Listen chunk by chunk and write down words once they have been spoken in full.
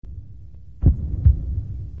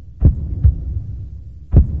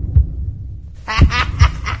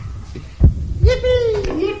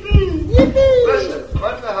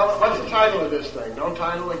title of this thing. Don't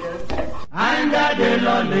title again.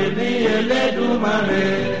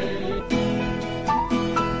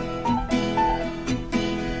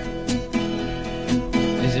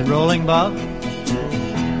 Is it rolling, Bob?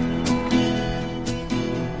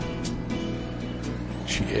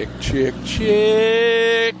 Chick.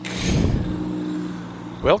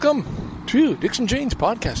 Welcome to Dixon Jane's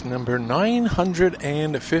podcast number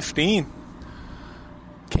 915.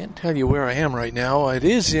 Can't tell you where I am right now. It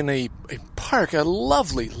is in a park, a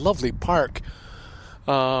lovely, lovely park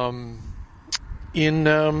in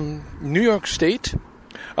New York State.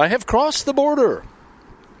 I have crossed the border.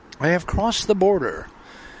 I'm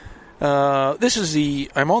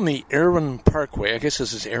on the Erin Parkway. I guess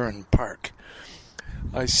this is Erin Park.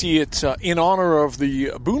 I see it's in honor of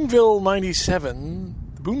the Boonville's 97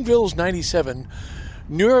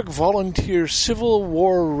 New York Volunteer Civil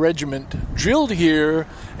War Regiment drilled here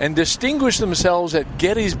and distinguished themselves at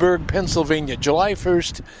Gettysburg, Pennsylvania, July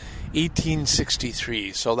 1st,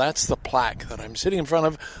 1863. So that's the plaque that I'm sitting in front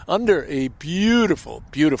of under a beautiful,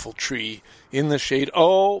 beautiful tree in the shade.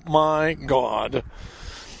 Oh my God.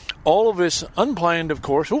 All of this unplanned, of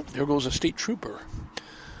course. Oh, there goes a state trooper.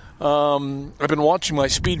 I've been watching my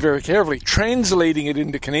speed very carefully, translating it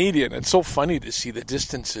into Canadian. It's so funny to see the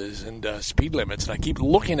distances and speed limits. And I keep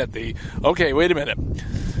looking at okay, wait a minute.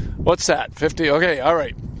 What's that? 50? Okay, all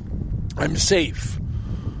right. I'm safe.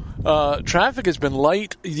 Traffic has been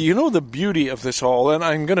light. You know the beauty of this all, and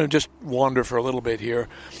I'm going to just wander for a little bit here.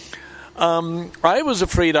 I was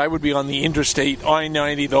afraid I would be on the interstate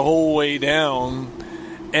I-90 the whole way down.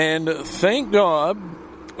 And thank God,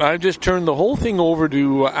 I just turned the whole thing over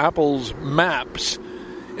to Apple's Maps,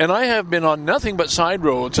 and I have been on nothing but side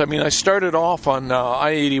roads. I mean, I started off on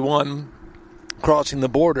I-81, crossing the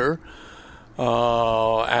border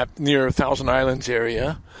near Thousand Islands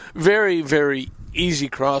area. Very, very easy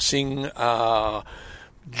crossing,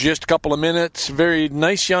 just a couple of minutes. Very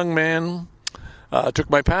nice young man. Took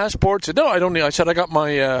my passport, said, no, I don't need. I said, I got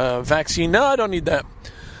my vaccine. No, I don't need that.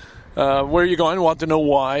 Where are you going? I want to know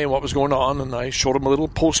why and what was going on. And I showed him a little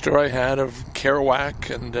poster I had of Kerouac.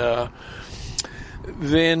 And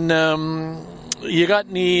then, you got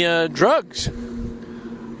any drugs?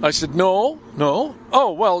 I said, no.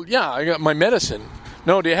 Oh, well, yeah, I got my medicine.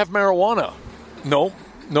 No, do you have marijuana? No.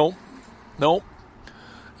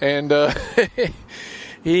 And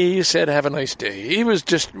he said, have a nice day. He was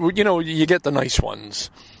just, you get the nice ones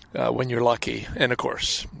when you're lucky. And, of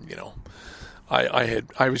course,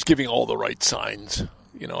 I was giving all the right signs.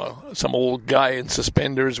 Some old guy in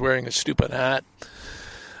suspenders wearing a stupid hat.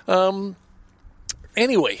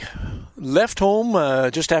 Anyway, left home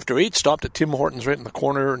just after 8, stopped at Tim Hortons right in the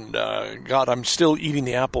corner, and I'm still eating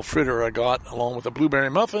the apple fritter I got, along with a blueberry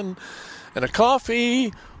muffin and a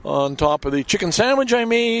coffee on top of the chicken sandwich I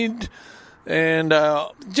made. And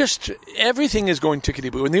just everything is going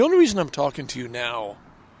tickety-boo. And the only reason I'm talking to you now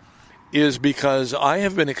is because I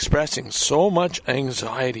have been expressing so much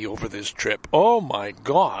anxiety over this trip. Oh, my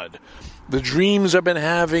God. The dreams I've been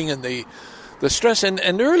having and the stress. And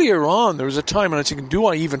earlier on, there was a time when I was thinking, do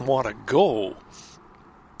I even want to go?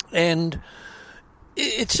 And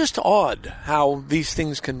it's just odd how these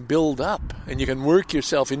things can build up and you can work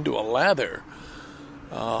yourself into a lather.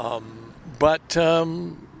 But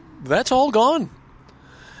that's all gone.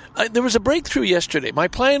 There was a breakthrough yesterday. My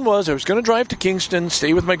plan was I was going to drive to Kingston,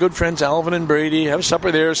 stay with my good friends Alvin and Brady, have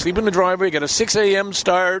supper there, sleep in the driveway, get a 6 a.m.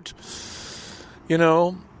 start,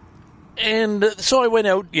 And so I went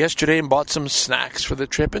out yesterday and bought some snacks for the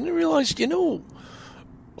trip and realized,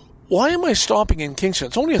 why am I stopping in Kingston?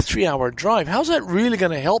 It's only a 3-hour drive. How's that really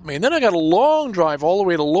going to help me? And then I got a long drive all the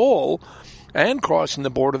way to Lowell and crossing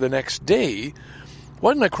the border the next day.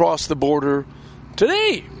 Why didn't I cross the border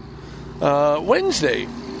today, Wednesday?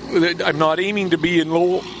 I'm not aiming to be in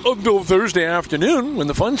Lowell until Thursday afternoon when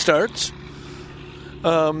the fun starts.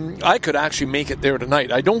 I could actually make it there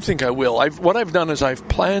tonight. I don't think I will. What I've done is I've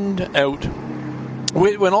planned out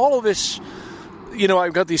when all of this,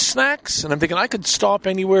 I've got these snacks and I'm thinking I could stop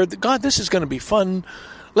anywhere. God, this is going to be fun.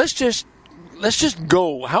 Let's just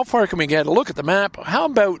go. How far can we get? Look at the map. How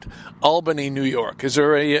about Albany, New York? Is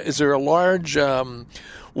there a large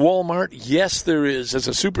Walmart? Yes, there is. There's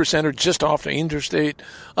a supercenter just off the interstate.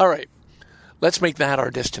 All right. Let's make that our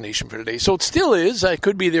destination for today. So it still is. I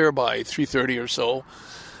could be there by 3:30 or so.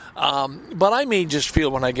 But I may just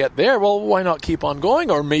feel when I get there, well, why not keep on going?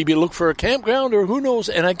 Or maybe look for a campground or who knows.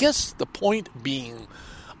 And I guess the point being,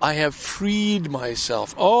 I have freed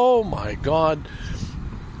myself. Oh, my God.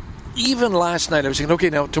 Even last night I was thinking, okay,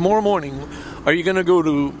 now tomorrow morning, are you going to go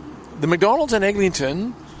to the McDonald's in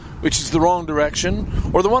Eglinton which is the wrong direction,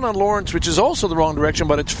 or the one on Lawrence, which is also the wrong direction,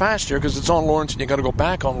 but it's faster because it's on Lawrence and you got to go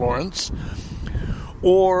back on Lawrence?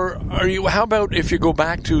 Or how about if you go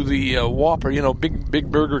back to the Whopper, big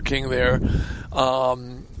Burger King there,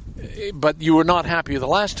 but you were not happy the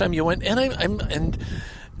last time you went, and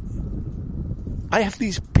I have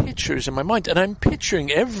these pictures in my mind, and I'm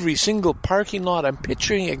picturing every single parking lot. I'm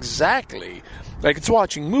picturing exactly like it's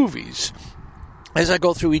watching movies as I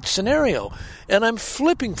go through each scenario. And I'm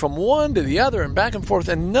flipping from one to the other and back and forth,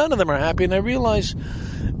 and none of them are happy. And I realized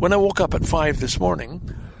when I woke up at 5 this morning,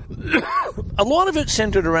 a lot of it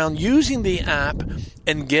centered around using the app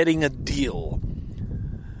and getting a deal.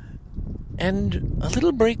 And a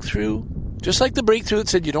little breakthrough, just like the breakthrough that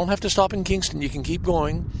said you don't have to stop in Kingston, you can keep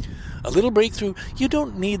going. A little breakthrough, you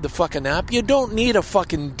don't need the fucking app, you don't need a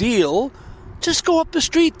fucking deal. Just go up the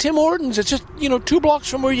street, Tim Hortons. It's just, 2 blocks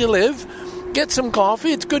from where you live. Get some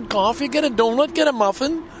coffee, it's good coffee, get a donut, get a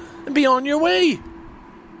muffin, and be on your way.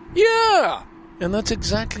 Yeah! And that's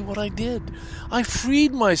exactly what I did. I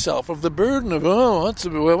freed myself of the burden of, what's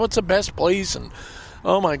the best place? And,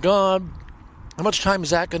 oh my God, how much time is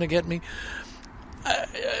that going to get me?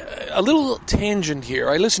 A little tangent here.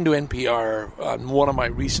 I listened to NPR on one of my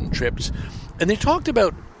recent trips, and they talked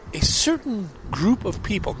about a certain group of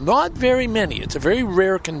people, not very many, it's a very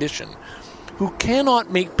rare condition, who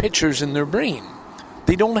cannot make pictures in their brain.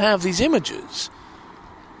 They don't have these images.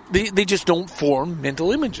 They just don't form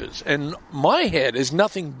mental images. And my head is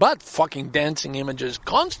nothing but fucking dancing images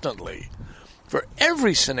constantly for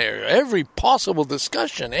every scenario, every possible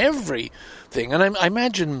discussion, everything. And I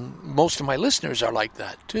imagine most of my listeners are like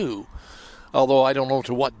that too, although I don't know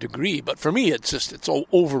to what degree. But for me, it's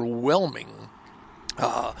overwhelming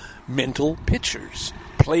mental pictures,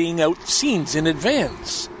 playing out scenes in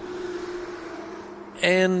advance.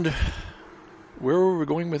 And where were we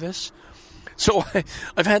going with this? So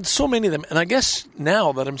I've had so many of them, and I guess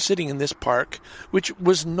now that I'm sitting in this park, which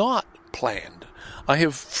was not planned, I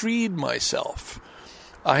have freed myself.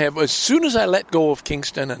 As soon as I let go of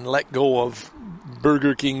Kingston and let go of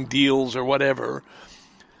Burger King deals or whatever,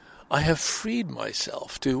 I have freed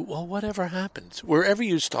myself to, whatever happens. Wherever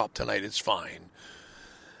you stop tonight is fine.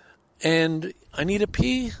 And I need a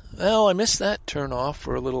pee. Well, I missed that turn off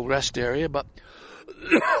for a little rest area, but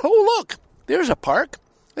oh, look, there's a park.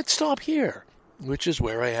 Let's stop here, which is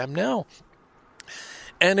where I am now.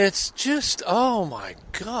 And it's just, oh my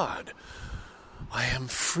God, I am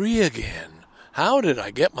free again. How did I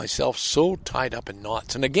get myself so tied up in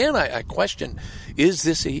knots? And again, I question, is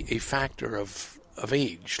this a factor of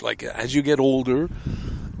age? Like, as you get older,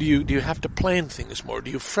 do you have to plan things more? Do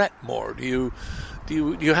you fret more? Do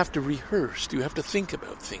you have to rehearse? Do you have to think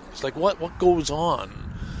about things? Like, what goes on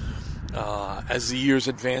as the years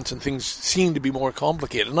advance and things seem to be more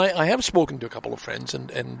complicated? And I have spoken to a couple of friends,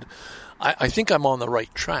 and I think I'm on the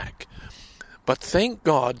right track. But thank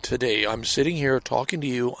God today I'm sitting here talking to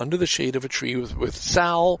you under the shade of a tree with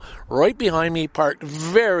Sal right behind me, parked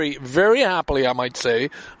very, very happily, I might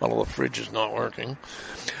say, although the fridge is not working,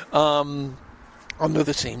 under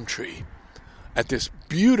the same tree at this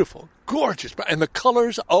beautiful, gorgeous, and the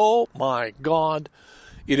colors, oh my God,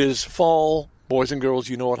 it is fall. Boys and girls,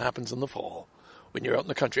 you know what happens in the fall when you're out in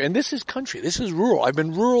the country. And this is country. This is rural. I've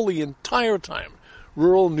been rural the entire time.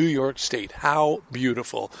 Rural New York State. How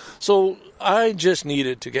beautiful. So I just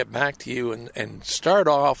needed to get back to you and start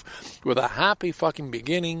off with a happy fucking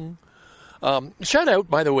beginning. Shout out,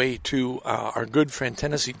 by the way, to our good friend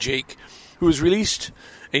Tennessee Jake, who has released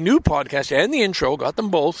a new podcast and the intro, got them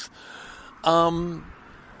both, and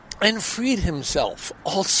freed himself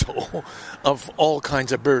also of all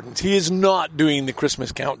kinds of burdens. He is not doing the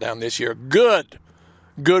Christmas countdown this year. Good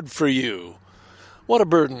for you. What a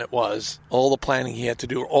burden it was, all the planning he had to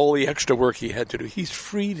do, all the extra work he had to do. He's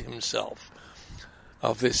freed himself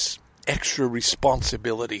of this extra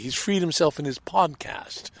responsibility. He's freed himself in his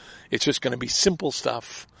podcast. It's just going to be simple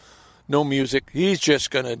stuff, no music. He's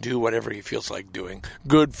just going to do whatever he feels like doing.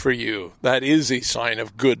 Good for you. That is a sign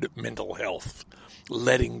of good mental health.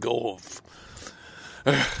 Letting go of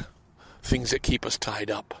things that keep us tied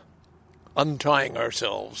up. Untying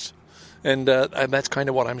ourselves. And that's kind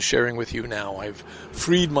of what I'm sharing with you now. I've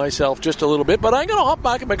freed myself just a little bit, but I'm going to hop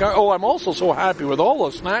back in my car. Oh, I'm also so happy with all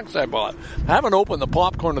the snacks I bought. I haven't opened the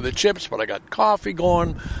popcorn or the chips, but I got coffee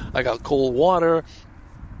going. I got cold water.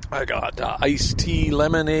 I got iced tea,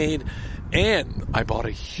 lemonade, and I bought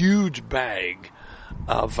a huge bag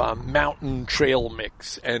of mountain trail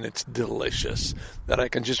mix, and it's delicious that I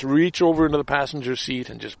can just reach over into the passenger seat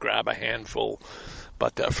and just grab a handful.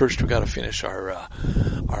 But first, we got to finish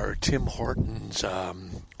our Tim Hortons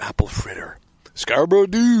apple fritter. Scarborough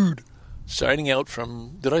Dude. signing out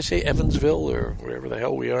from, did I say Evansville or wherever the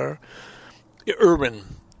hell we are? Irwin.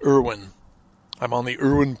 I'm on the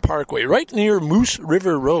Irwin Parkway, right near Moose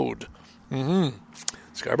River Road.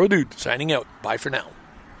 Scarborough Dude, signing out. Bye for now.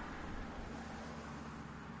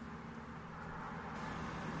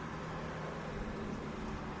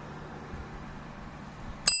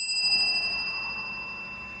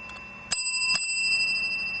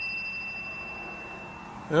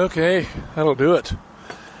 Okay, that'll do it.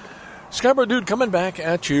 Scarborough Dude coming back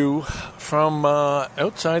at you from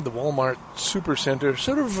outside the Walmart Supercenter,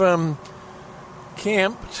 sort of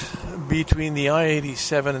camped between the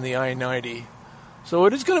I-87 and the I-90. So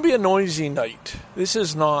it is going to be a noisy night. This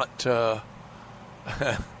is not, well,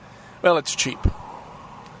 it's cheap.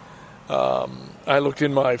 I looked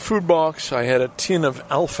in my food box. I had a tin of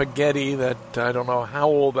Alphagetti that I don't know how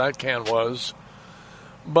old that can was.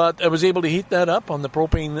 But I was able to heat that up on the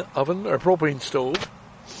propane oven or propane stove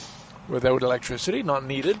without electricity, not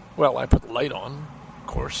needed. Well, I put the light on, of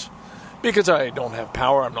course, because I don't have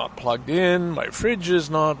power. I'm not plugged in. My fridge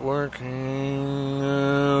is not working.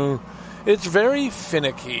 It's very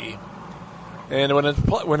finicky. And when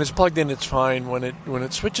it's plugged in, it's fine. When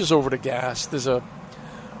it switches over to gas, there's a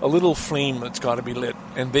little flame that's got to be lit,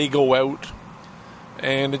 and they go out.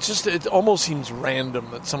 And it almost seems random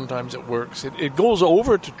that sometimes it works. It goes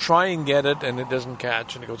over to try and get it, and it doesn't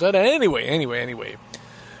catch, and it goes out. Anyway.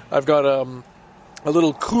 I've got a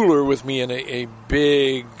little cooler with me in a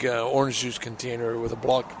big orange juice container with a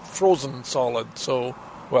block frozen solid. So,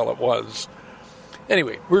 well, it was.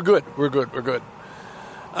 Anyway, we're good.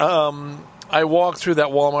 I walked through that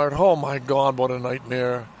Walmart. Oh, my God, what a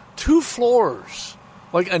nightmare. 2 floors.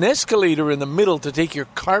 Like an escalator in the middle to take your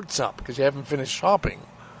carts up because you haven't finished shopping.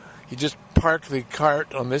 You just park the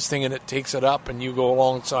cart on this thing and it takes it up and you go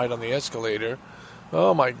alongside on the escalator.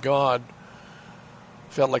 Oh, my God.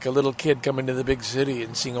 Felt like a little kid coming to the big city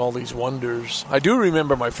and seeing all these wonders. I do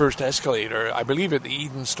remember my first escalator, I believe at the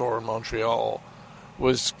Eden store in Montreal,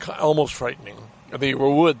 was almost frightening. They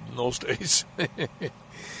were wood in those days.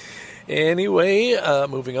 Anyway,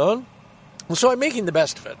 moving on. So I'm making the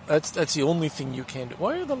best of it. That's the only thing you can do.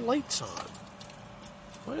 Why are the lights on?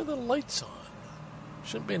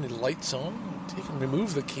 Shouldn't be any lights on. You can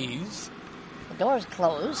remove the keys. The door's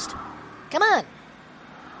closed. Come on.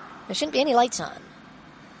 There shouldn't be any lights on.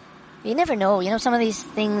 You never know. You know, some of these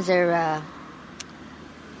things are...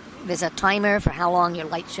 there's a timer for how long your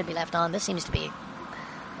lights should be left on. This seems to be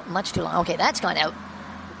much too long. Okay, that's gone out.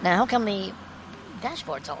 Now, how come the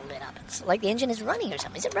dashboard's all lit up? It's like the engine is running or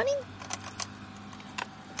something. Is it running?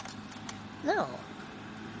 No.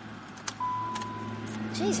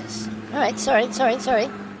 Jesus. All right, sorry.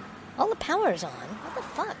 All the power's on. What the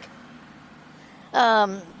fuck?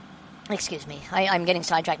 Excuse me. I'm getting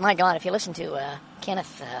sidetracked. My God, if you listen to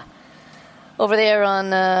Kenneth over there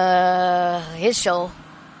on his show,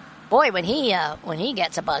 boy, when he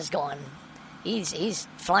gets a buzz going, he's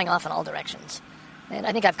flying off in all directions. And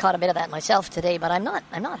I think I've caught a bit of that myself today, but I'm not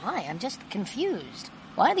high. I'm just confused.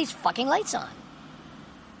 Why are these fucking lights on?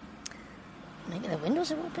 Maybe the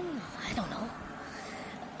windows are open? I don't know.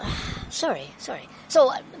 Sorry.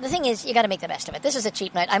 So, the thing is, you got to make the best of it. This is a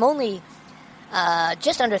cheap night. I'm only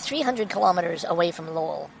just under 300 kilometers away from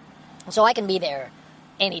Lowell. So I can be there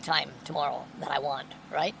anytime tomorrow that I want,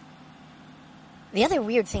 right? The other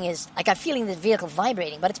weird thing is, I got feeling the vehicle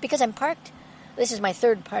vibrating, but it's because I'm parked. This is my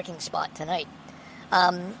third parking spot tonight.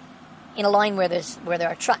 In a line where there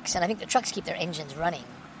are trucks, and I think the trucks keep their engines running.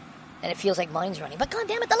 And it feels like mine's running. But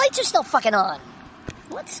goddammit, the lights are still fucking on.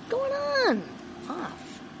 What's going on?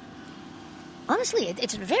 Off. Honestly,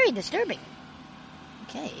 it's very disturbing.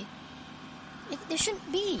 Okay. There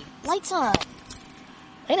shouldn't be lights on.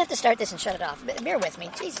 I'm going to have to start this and shut it off. Bear with me.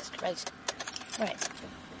 Jesus Christ. All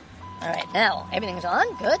right, now, everything's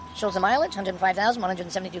on. Good. Shows the mileage,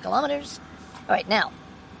 105,172 kilometers. All right, now,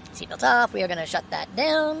 seatbelts off. We are going to shut that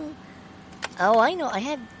down. Oh, I know. I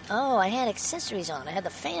had accessories on. I had the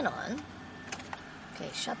fan on. Okay,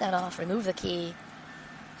 shut that off. Remove the key.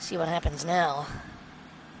 See what happens now.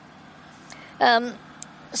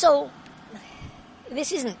 So,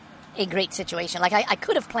 this isn't a great situation. Like, I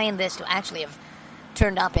could have planned this to actually have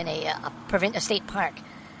turned up in a state park.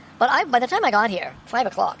 But by the time I got here, 5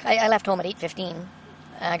 o'clock, I left home at 8:15.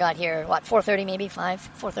 I got here, 4:30 maybe,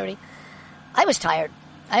 4:30. I was tired.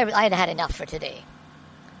 I had had enough for today.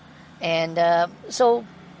 And so,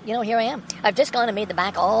 here I am. I've just gone and made the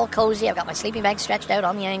back all cozy. I've got my sleeping bag stretched out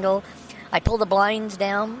on the angle. I pulled the blinds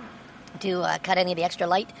down to cut any of the extra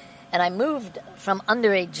light. And I moved from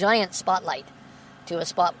under a giant spotlight to a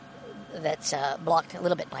spot that's blocked a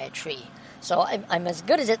little bit by a tree. So I'm as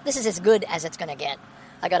good as it. This is as good as it's going to get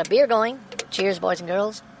I got a beer going. Cheers, boys and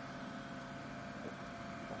girls.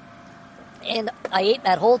 And I ate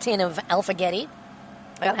that whole tin of Alphagetti.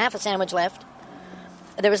 I got half a sandwich left.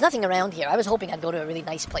 There was nothing around here. I was hoping I'd go to a really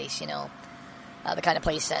nice place, the kind of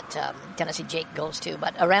place that Tennessee Jake goes to.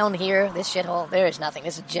 But around here, this shithole, there is nothing.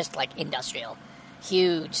 This is just like industrial.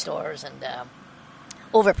 Huge stores and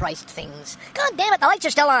overpriced things. God damn it, the lights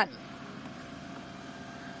are still on.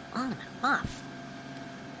 On and off.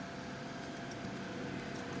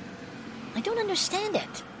 I don't understand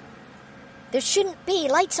it. There shouldn't be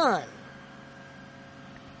lights on.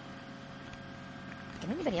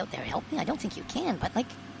 Can anybody out there help me? I don't think you can, but,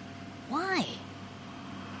 why?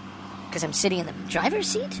 Because I'm sitting in the driver's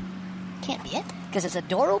seat? Can't be it. Because there's a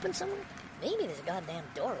door open somewhere? Maybe there's a goddamn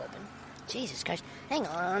door open. Jesus Christ. Hang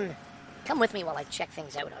on. Come with me while I check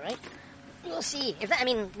things out, all right? We'll see.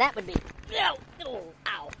 That would be... Ow! Oh,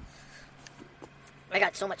 ow. I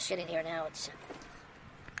got so much shit in here now, it's...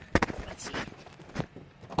 Let's see.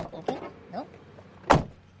 Open? No.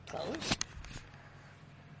 Close.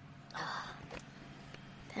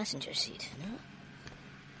 Passenger seat.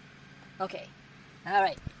 No. Okay. All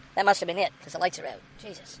right. That must have been it, because the lights are out.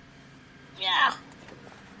 Jesus. Yeah.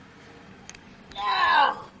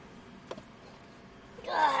 No.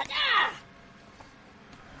 God. Ah.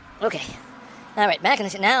 Okay. All right. Back in the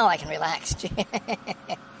seat. Now I can relax.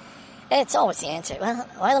 It's always the answer. Well,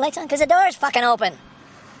 why are the lights on? Because the door's fucking open.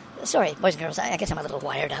 Sorry, boys and girls. I guess I'm a little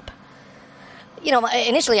wired up.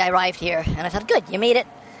 Initially I arrived here, and I thought, good, you made it.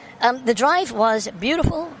 The drive was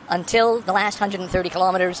beautiful until the last 130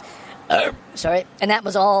 kilometers. And that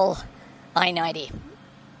was all I-90,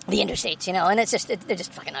 the interstates, and it's just they're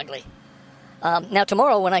just fucking ugly. Now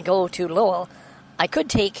tomorrow when I go to Lowell, I could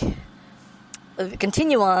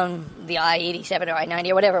continue on the I-87 or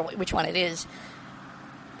I-90 or whatever, which one it is,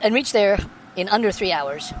 and reach there in under 3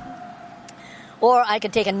 hours. Or I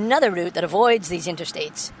could take another route that avoids these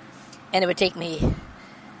interstates, and it would take me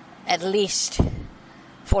at least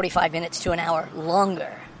 45 minutes to an hour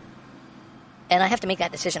longer. And I have to make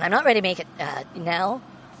that decision. I'm not ready to make it now.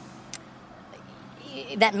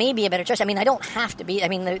 That may be a better choice. I don't have to be...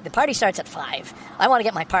 the party starts at 5. I want to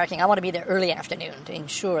get my parking. I want to be there early afternoon to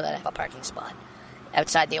ensure that I have a parking spot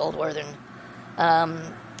outside the Old Worthern.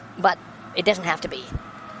 But it doesn't have to be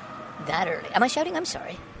that early. Am I shouting? I'm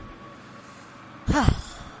sorry.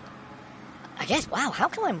 I guess, wow, how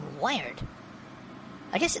come I'm wired?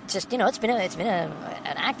 I guess it's just, it's been an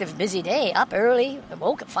active, busy day. Up early, I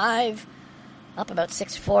woke at 5, up about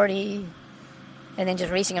 6:40, and then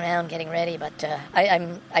just racing around getting ready. But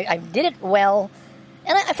I did it well,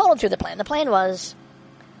 and I followed through the plan. The plan was,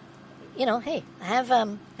 hey, have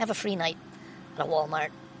a free night at a Walmart.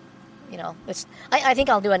 I think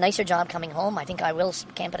I'll do a nicer job coming home. I think I will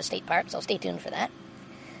camp at a state park, so stay tuned for that.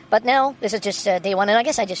 But now, this is just day one, and I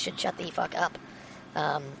guess I just should shut the fuck up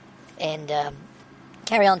and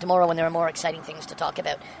carry on tomorrow when there are more exciting things to talk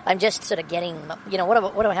about. I'm just sort of getting, what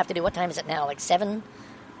do I have to do? What time is it now? 7?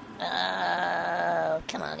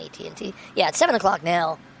 Come on, AT&T. Yeah, it's 7 o'clock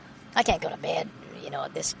now. I can't go to bed,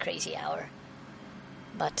 at this crazy hour.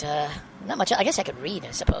 But not much. I guess I could read,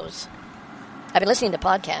 I suppose. I've been listening to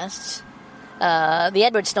podcasts. The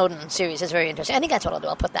Edward Snowden series is very interesting. I think that's what I'll do.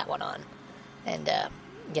 I'll put that one on and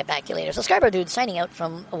get back to you later. So Scarborough Dude signing out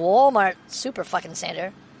from Walmart Super fucking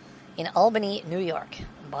Center in Albany, New York.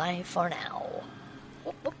 Bye for now.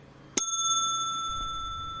 Whoop, whoop.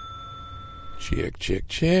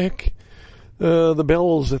 Check. The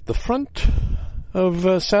bell's at the front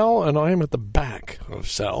of Sal, and I'm at the back of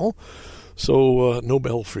Sal. So no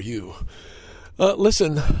bell for you.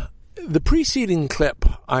 Listen, the preceding clip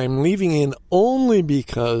I'm leaving in only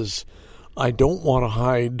because I don't want to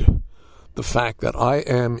hide the fact that I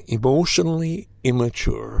am emotionally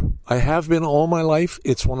immature. I have been all my life.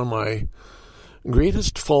 It's one of my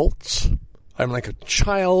greatest faults. I'm like a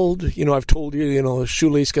child. I've told you, a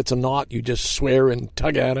shoelace gets a knot, you just swear and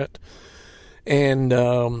tug at it. And,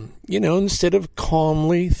 instead of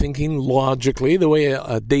calmly thinking logically the way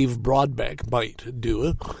a Dave Broadbeck might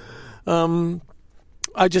do,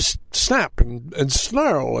 I just snap and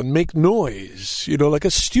snarl and make noise, like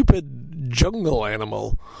a stupid jungle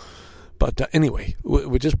animal. But anyway,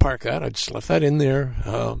 we just park that. I just left that in there.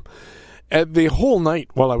 The whole night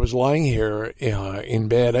while I was lying here in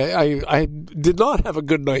bed, I did not have a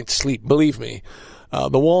good night's sleep, believe me.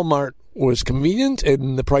 The Walmart was convenient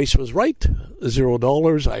and the price was right,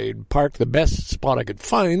 $0. I parked the best spot I could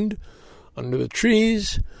find under the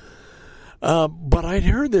trees. But I'd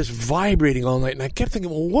heard this vibrating all night, and I kept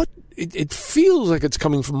thinking, well, what? It feels like it's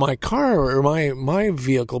coming from my car or my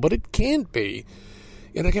vehicle, but it can't be.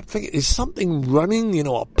 And I kept thinking, is something running,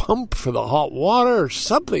 a pump for the hot water or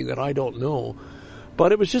something that I don't know?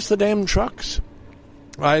 But it was just the damn trucks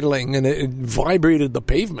idling, and it vibrated the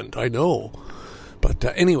pavement, I know. But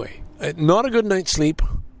anyway, not a good night's sleep,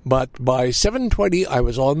 but by 7:20 I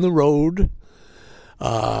was on the road,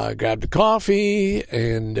 grabbed a coffee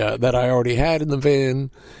and that I already had in the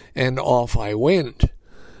van, and off I went.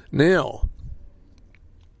 Now,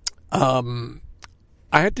 I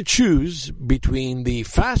had to choose between the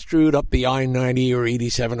fast route up the I-90 or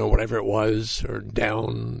 87 or whatever it was, or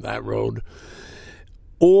down that road,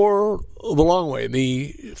 or the long way,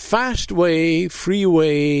 the fast way,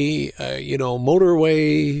 freeway,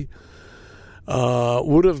 motorway,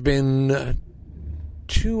 would have been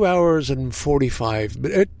 2 hours and 45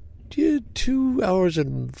 minutes. 2 hours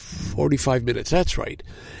and 45 minutes, that's right.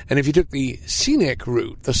 And if you took the scenic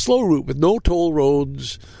route, the slow route with no toll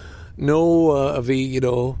roads, no what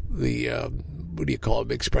do you call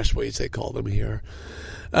them, expressways they call them here,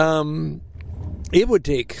 it would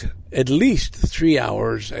take at least 3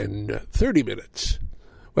 hours and 30 minutes.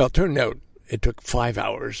 Well, it turned out it took 5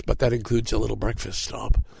 hours, but that includes a little breakfast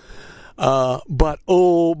stop. But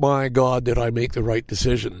oh my God, did I make the right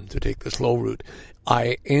decision to take the slow route.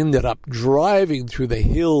 I ended up driving through the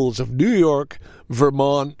hills of New York,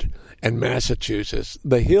 Vermont, and Massachusetts.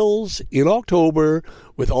 The hills in October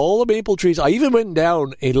with all the maple trees. I even went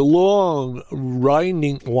down a long,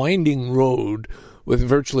 winding road with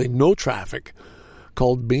virtually no traffic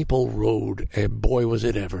called Maple Road, and boy, was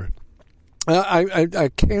it ever.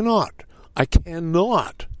 I cannot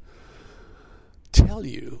tell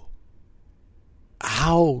you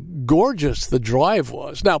how gorgeous the drive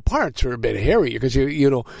was. Now, parts are a bit hairy because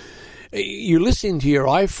you're listening to your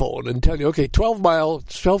iPhone and telling you, okay, 12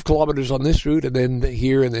 kilometers on this route, and then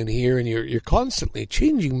here, and you're constantly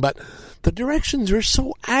changing. But the directions are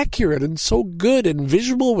so accurate and so good and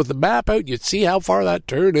visual with the map out. You see how far that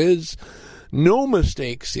turn is. No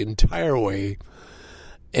mistakes the entire way.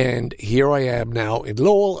 And here I am now in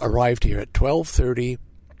Lowell, arrived here at 12:30.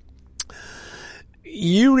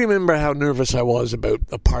 You remember how nervous I was about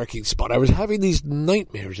the parking spot. I was having these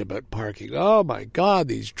nightmares about parking. Oh, my God,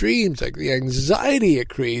 these dreams, like the anxiety it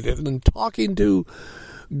created. And then talking to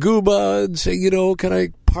Guba and saying, can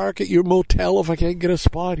I park at your motel if I can't get a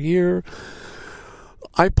spot here?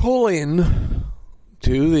 I pull in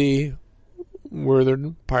to the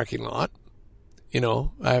Worthern parking lot,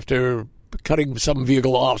 after cutting some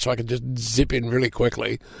vehicle off so I could just zip in really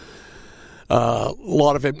quickly. A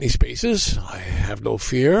lot of empty spaces. I have no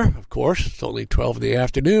fear, of course. It's only 12 in the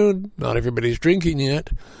afternoon. Not everybody's drinking yet.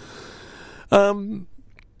 I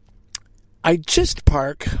just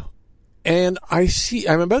park, and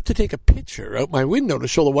I'm about to take a picture out my window to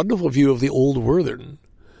show the wonderful view of the old Worthern.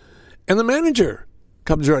 And the manager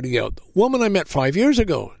comes running out. The woman I met 5 years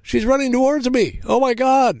ago. She's running towards me. Oh, my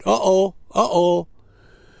God. Uh-oh.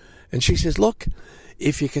 And she says, look,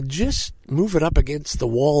 if you can just move it up against the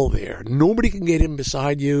wall there, nobody can get in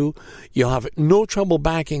beside you. You'll have no trouble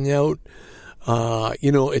backing out.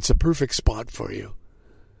 It's a perfect spot for you.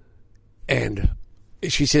 And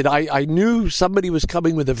she said, I knew somebody was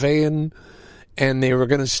coming with a van and they were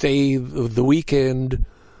going to stay the weekend.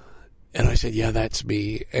 And I said, yeah, that's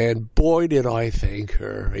me. And boy, did I thank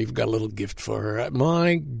her. I even got a little gift for her.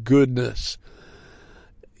 My goodness.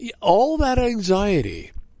 All that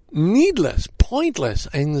anxiety, needless, pointless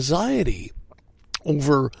anxiety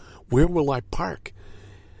over where will I park.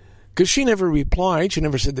 Because she never replied. She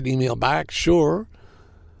never sent an email back, sure.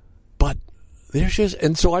 But there she is.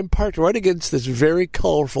 And so I'm parked right against this very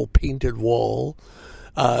colorful painted wall.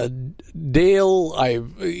 Dale, I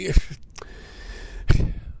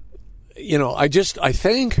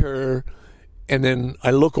thank her, and then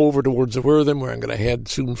I look over towards the Worthern where I'm going to head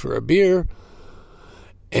soon for a beer,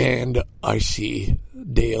 and I see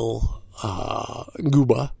Dale,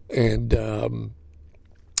 Guba, and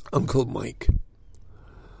Uncle Mike.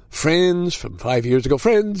 Friends from 5 years ago.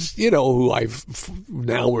 Friends, who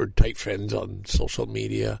now we're tight friends on social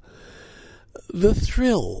media. The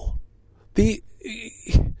thrill.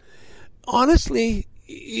 Honestly,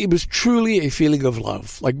 it was truly a feeling of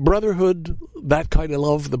love. Like brotherhood, that kind of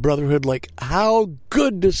love, the brotherhood, like how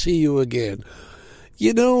good to see you again.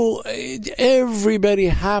 Everybody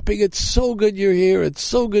happy. It's so good you're here. It's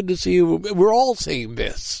so good to see you. We're all saying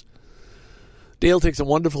this. Dale takes a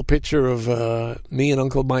wonderful picture of me and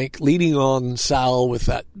Uncle Mike leaning on Sal with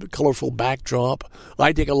that colorful backdrop.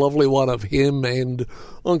 I take a lovely one of him and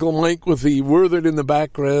Uncle Mike with the Worthern in the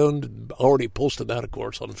background. Already posted that, of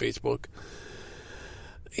course, on Facebook.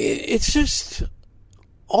 It's just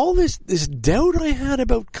all this doubt I had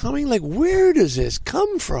about coming. Like, where does this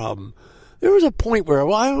come from? There was a point where,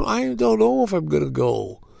 well, I don't know if I'm going to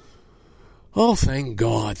go. Oh, thank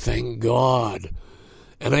God, thank God.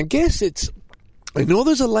 And I guess I know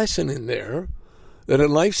there's a lesson in there that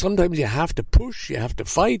in life sometimes you have to push, you have to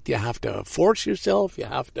fight, you have to force yourself, you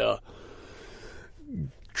have to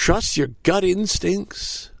trust your gut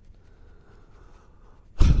instincts.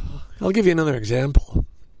 I'll give you another example.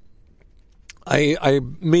 I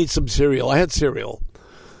made some cereal. I had cereal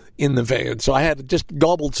in the van, so I had just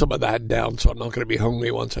gobbled some of that down, so I'm not going to be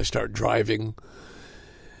hungry once I start driving.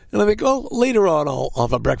 And I think, oh, later on I'll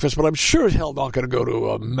have a breakfast, but I'm sure as hell not going to go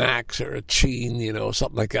to a Mac's or a Chain,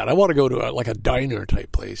 something like that. I want to go to a diner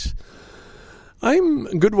type place. I'm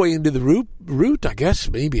a good way into the route, I guess.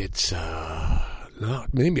 Maybe it's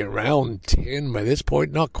maybe around 10 by this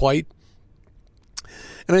point, not quite.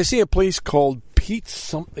 And I see a place called Pete's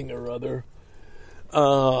something or other.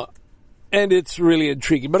 And it's really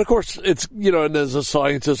intriguing. But of course, it's, and there's a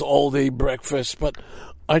sign that says all day breakfast, but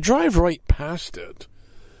I drive right past it.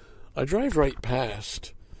 I'm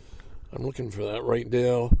looking for that right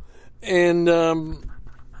now. And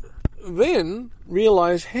then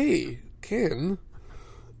realize, hey, Ken,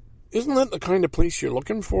 isn't that the kind of place you're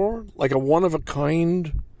looking for? Like a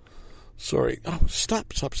one-of-a-kind? Sorry. Oh,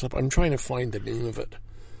 stop. I'm trying to find the name of it.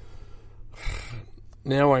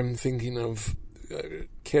 Now I'm thinking of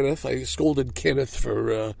Kenneth. I scolded Kenneth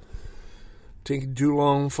for taking too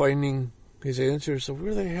long finding his answer. So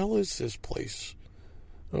where the hell is this place?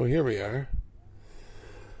 Oh, here we are.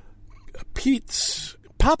 Pete's.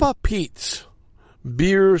 Papa Pete's.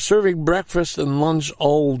 Beer, serving breakfast and lunch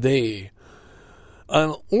all day.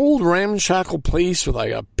 An old ramshackle place with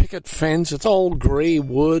like a picket fence. It's all gray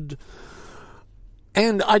wood.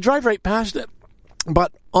 And I drive right past it.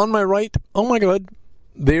 But on my right, oh my God,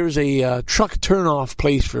 there's a truck turnoff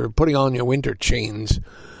place for putting on your winter chains.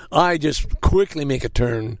 I just quickly make a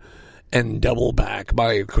turn and double back.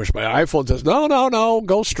 Of course, my iPhone says, no,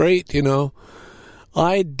 go straight,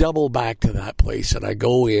 I double back to that place, and I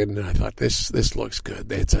go in, and I thought, this looks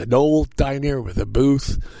good. It's an old diner with a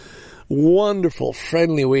booth. Wonderful,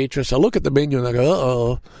 friendly waitress. I look at the menu, and I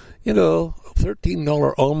go,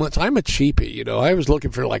 $13 omelets. I'm a cheapie, I was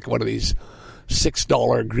looking for like one of these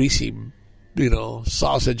 $6 greasy,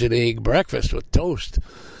 sausage and egg breakfast with toast.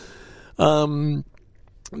 They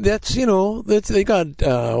got,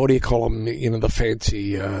 what do you call them, the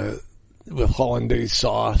fancy, with hollandaise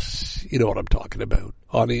sauce, you know what I'm talking about,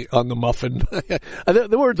 on the muffin.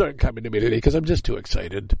 The words aren't coming to me today because I'm just too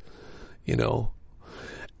excited,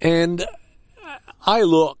 And I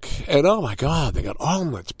look, and oh my God, they got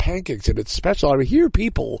omelets, pancakes, and it's special. I hear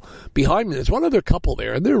people behind me. There's one other couple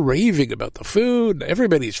there, and they're raving about the food.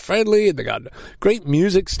 Everybody's friendly, and they got a great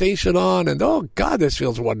music station on. And oh God, this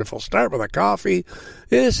feels wonderful. Start with a coffee.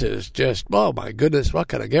 This is just, oh my goodness, what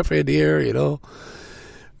can I get for you, dear?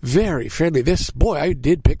 Very friendly. I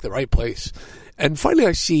did pick the right place. And finally,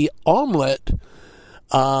 I see omelet,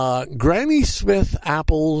 Granny Smith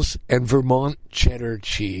apples, and Vermont cheddar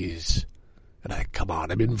cheese. And come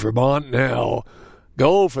on, I'm in Vermont now.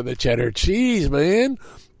 Go for the cheddar cheese, man.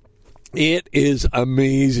 It is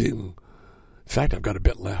amazing. In fact, I've got a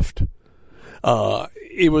bit left.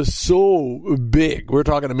 It was so big. We're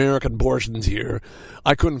talking American portions here.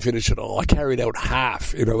 I couldn't finish it all. I carried out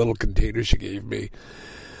half in a little container she gave me.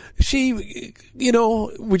 She,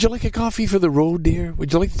 would you like a coffee for the road, dear?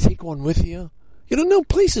 Would you like to take one with you? No,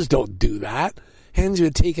 places don't do that. Hands you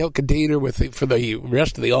a takeout container for the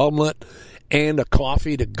rest of the omelet and a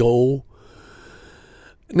coffee to go.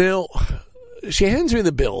 Now, she hands me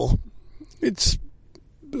the bill. It's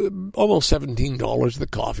almost $17, the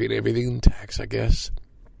coffee and everything, and tax, I guess.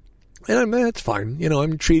 And that's fine.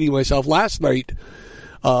 I'm treating myself. Last night,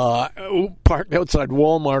 parked outside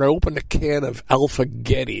Walmart, I opened a can of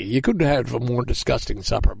Alpha-Getty. You couldn't have a more disgusting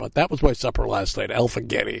supper, but that was my supper last night,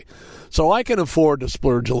 Alpha-Getty. So I can afford to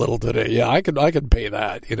splurge a little today. Yeah, I can pay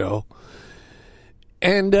that,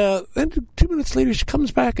 And then 2 minutes later, she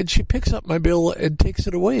comes back and she picks up my bill and takes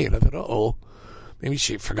it away. And I thought, uh-oh, maybe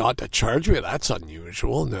she forgot to charge me. That's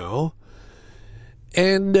unusual. No.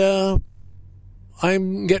 And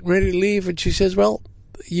I'm getting ready to leave, and she says, well,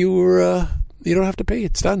 you don't have to pay.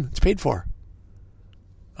 It's done. It's paid for.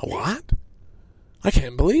 A what? I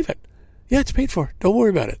can't believe it. Yeah, it's paid for. Don't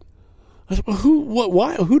worry about it. I said, well, who? What?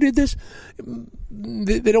 Why? Who did this?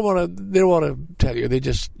 They don't want to. They don't want to tell you. They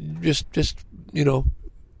just they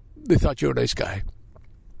thought you were a nice guy.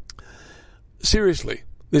 Seriously,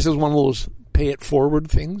 this is one of those pay it forward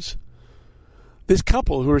things. This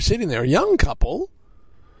couple who were sitting there, a young couple.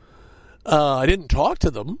 I didn't talk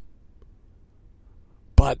to them,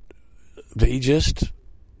 but they just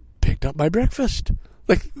picked up my breakfast.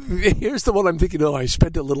 Like, here's the one I'm thinking, I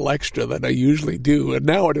spent a little extra than I usually do, and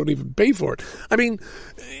now I don't even pay for it. I mean,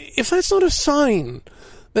 if that's not a sign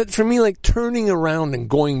that for me, like, turning around and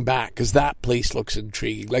going back, because that place looks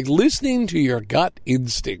intriguing, like listening to your gut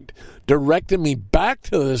instinct, directing me back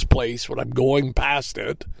to this place when I'm going past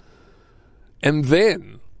it, and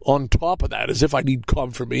then on top of that, as if I need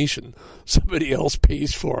confirmation, somebody else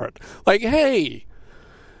pays for it. Like, hey.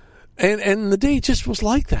 And the day just was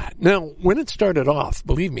like that. Now, when it started off,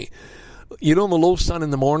 believe me, in the low sun in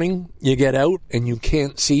the morning, you get out and you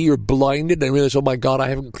can't see, you're blinded, and I realize, oh my God, I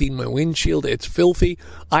haven't cleaned my windshield, it's filthy,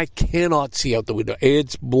 I cannot see out the window,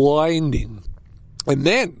 it's blinding. And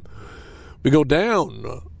then we go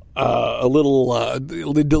down a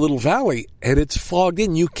little valley, and it's fogged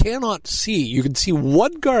in. You cannot see. You can see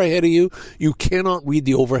one car ahead of you. You cannot read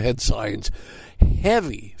the overhead signs.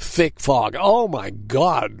 Heavy, thick fog. Oh, my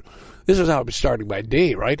God. This is how I'm starting my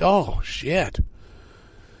day, right? Oh, shit.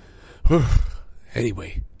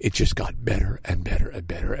 Anyway, it just got better and better and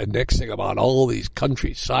better. And next thing, I'm on all these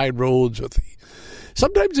countryside roads with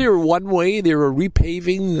sometimes they were one way. They were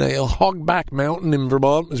repaving. The Hogback Mountain in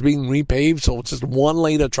Vermont was being repaved, so it's just one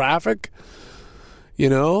lane of traffic,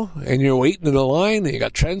 and you're waiting in a line, and you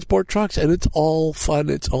got transport trucks, and it's all fun.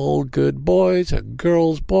 It's all good. Boys and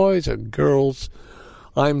girls.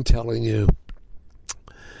 I'm telling you.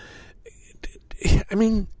 I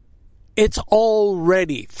mean, it's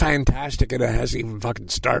already fantastic, and it hasn't even fucking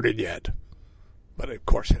started yet. But, of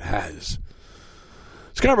course, it has.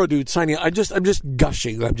 Scarborough Dude signing. I'm just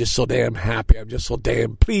gushing. I'm just so damn happy. I'm just so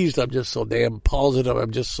damn pleased. I'm just so damn positive. I'm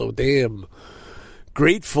just so damn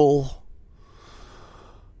grateful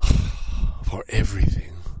for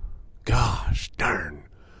everything. Gosh darn.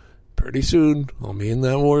 Pretty soon, I'll be in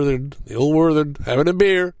the old Worthard, having a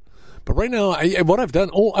beer. But right now, what I've done,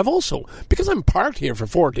 I've also, because I'm parked here for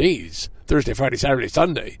 4 days, Thursday, Friday, Saturday,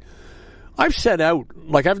 Sunday, I've set out,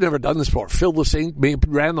 like I've never done this before, filled the sink,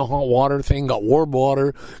 ran the hot water thing, got warm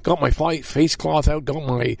water, got my face cloth out, got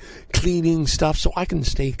my cleaning stuff so I can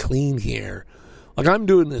stay clean here. Like I'm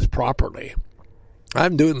doing this properly.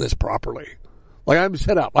 Like I'm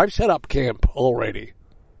set up. I've set up camp already.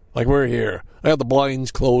 Like we're here. I got the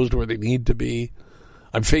blinds closed where they need to be.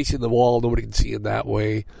 I'm facing the wall. Nobody can see it that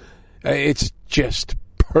way. It's just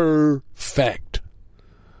perfect.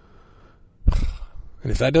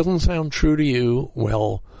 And if that doesn't sound true to you,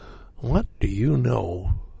 well, what do you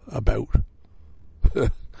know about?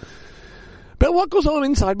 But what goes on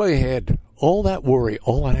inside my head? All that worry,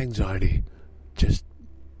 all that anxiety, just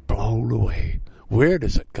blown away. Where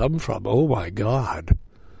does it come from? Oh, my God.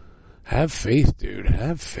 Have faith, dude.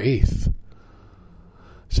 Have faith.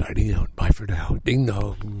 Signing out. Bye for now. Ding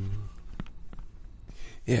dong.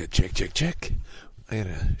 Yeah, check. I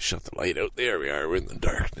gotta shut the light out. There we are. We're in the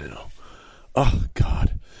dark now. Oh,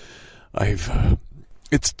 God.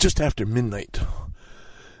 It's just after midnight.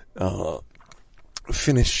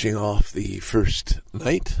 Finishing off the first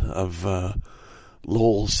night of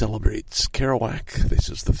Lowell Celebrates Kerouac. This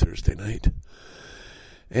is the Thursday night.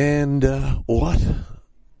 And what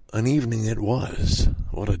an evening it was.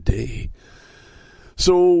 What a day.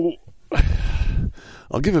 So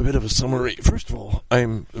I'll give a bit of a summary. First of all,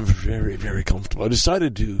 I'm very, very comfortable. I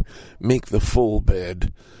decided to make the full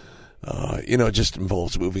bed. It just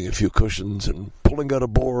involves moving a few cushions and pulling out a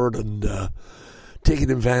board and taking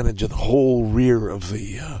advantage of the whole rear of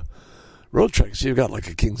the road trek. So you've got like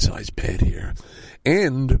a king-size bed here.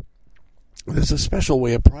 And there's a special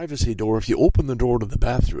way, a privacy door. If you open the door to the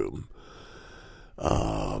bathroom,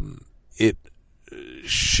 it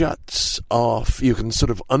shuts off. You can sort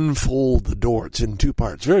of unfold the door. It's in 2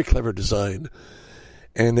 parts. Very clever design.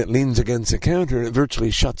 And it leans against the counter, and it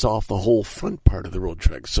virtually shuts off the whole front part of the road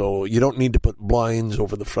trek. So you don't need to put blinds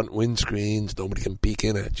over the front windscreens. Nobody can peek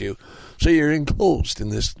in at you. So you're enclosed in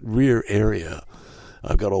this rear area.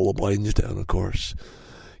 I've got all the blinds down, of course.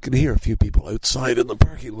 You can hear a few people outside in the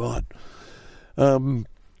parking lot.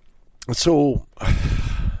 So,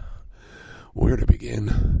 where to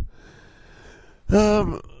begin?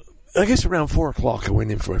 I guess around 4 o'clock I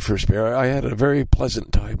went in for my first beer. I had a very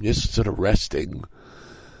pleasant time, just sort of resting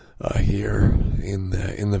here in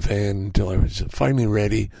the van until I was finally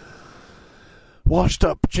ready. Washed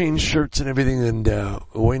up, changed shirts and everything, and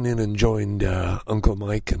went in and joined Uncle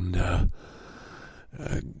Mike and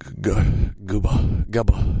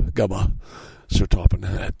Gubba, Sir Toppin'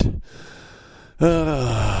 Hat,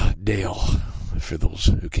 Dale, for those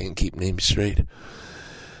who can't keep names straight.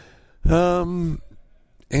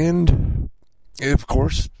 And, of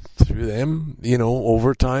course, through them,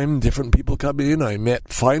 over time, different people come in. I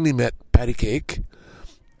finally met Patty Cake.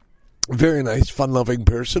 Very nice, fun-loving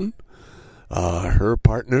person. her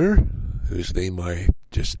partner, whose name I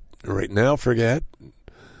just right now forget.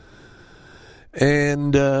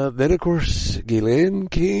 And then, of course, Ghislaine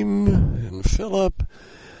came, and Philip.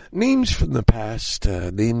 Names from the past,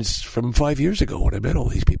 names from 5 years ago when I met all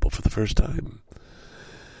these people for the first time.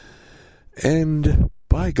 And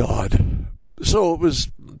by God. So it was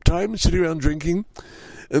time sitting around drinking.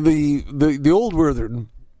 The Old Worthern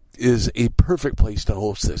is a perfect place to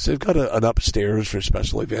host this. They've got an upstairs for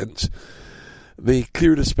special events. They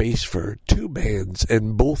cleared a space for 2 bands,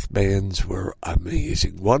 and both bands were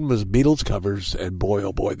amazing. One was Beatles covers, and boy,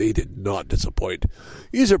 oh boy, they did not disappoint.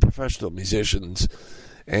 These are professional musicians,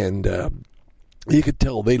 and you could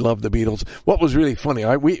tell they loved the Beatles. What was really funny,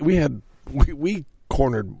 we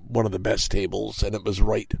cornered one of the best tables, and it was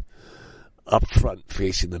right up front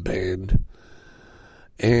facing the band.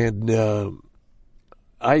 And it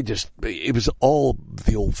was all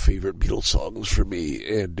the old favorite Beatles songs for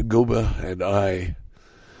me, and Goba and I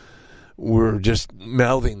were just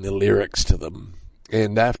mouthing the lyrics to them.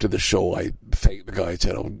 And after the show, I thanked the guy. I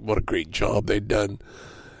said, "Oh, what a great job they'd done."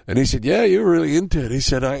 And he said, "Yeah, you were really into it." He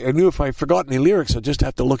said, I knew if I forgot any lyrics, I'd just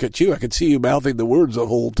have to look at you. I could see you mouthing the words the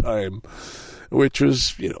whole time, which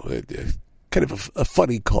was, kind of a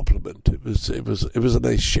funny compliment. It was a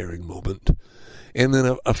nice sharing moment. And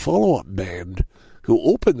then a follow-up band who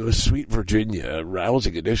opened was Sweet Virginia, a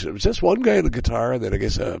rousing edition. It was just one guy on the guitar, and then I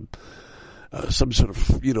guess some sort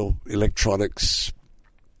of, electronics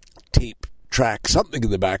tape track, something in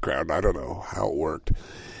the background. I don't know how it worked.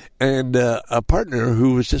 And a partner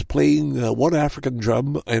who was just playing one African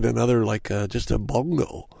drum and another just a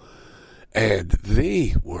bongo. And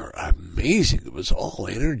they were amazing. It was all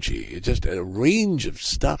energy. It just a range of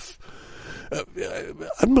stuff.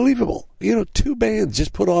 Unbelievable. 2 bands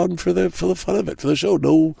just put on for the fun of it, for the show.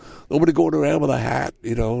 Nobody going around with a hat,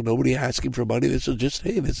 nobody asking for money. This is just,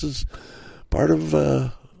 hey, this is part of,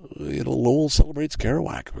 Lowell Celebrates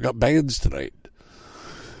Kerouac. We got bands tonight.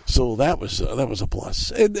 So that was a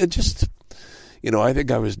plus. And just, I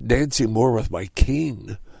think I was dancing more with my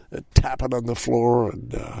cane, tapping on the floor,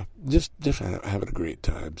 and just having a great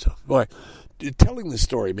time. So, boy, telling the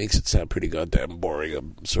story makes it sound pretty goddamn boring.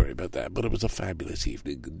 I'm sorry about that, but it was a fabulous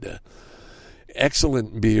evening, and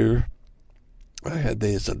excellent beer. I had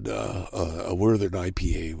this and a Worthern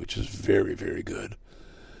IPA, which is very, very good.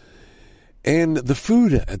 And the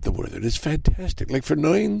food at the Worthern is fantastic. Like for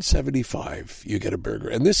 $9.75, you get a burger.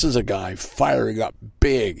 And this is a guy firing up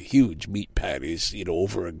big, huge meat patties,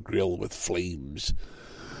 over a grill with flames.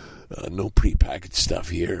 No prepackaged stuff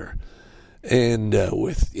here. And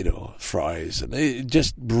with, fries. And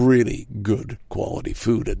just really good quality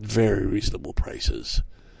food at very reasonable prices.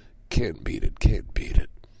 Can't beat it.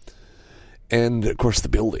 And, of course, the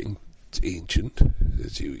building, it's ancient,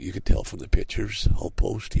 as you could tell from the pictures. I'll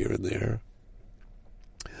post here and there.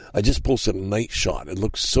 I just posted a night shot. It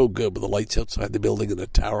looks so good with the lights outside the building and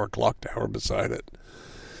the clock tower beside it.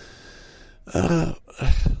 I'm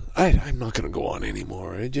not going to go on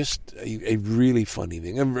anymore. A really funny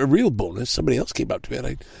thing. A real bonus. Somebody else came up to me,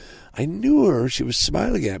 and I knew her. She was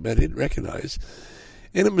smiling at me. I didn't recognize.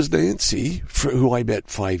 And it was Nancy, who I met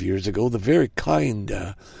 5 years ago, the very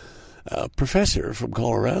kind professor from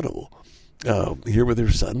Colorado, here with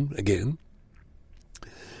her son again,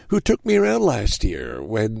 who took me around last year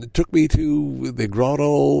took me to the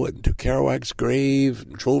grotto and to Kerouac's grave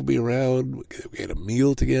and drove me around. We had a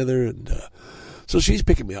meal together, and so she's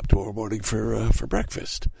picking me up tomorrow morning for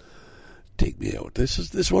breakfast. Take me out. This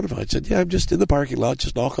is wonderful. I said, "Yeah, I'm just in the parking lot.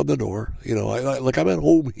 Just knock on the door. I'm at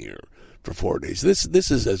home here for 4 days.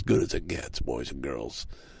 This is as good as it gets, boys and girls."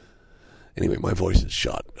 Anyway, my voice is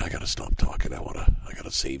shot. I got to stop talking. I got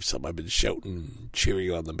to save some. I've been shouting,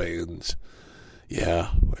 cheering on the bands.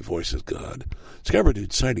 Yeah, my voice is gone. Scarborough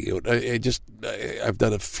Dude signing out. I've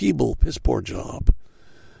done a feeble, piss-poor job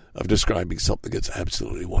of describing something that's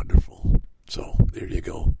absolutely wonderful. So, there you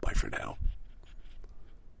go. Bye for now.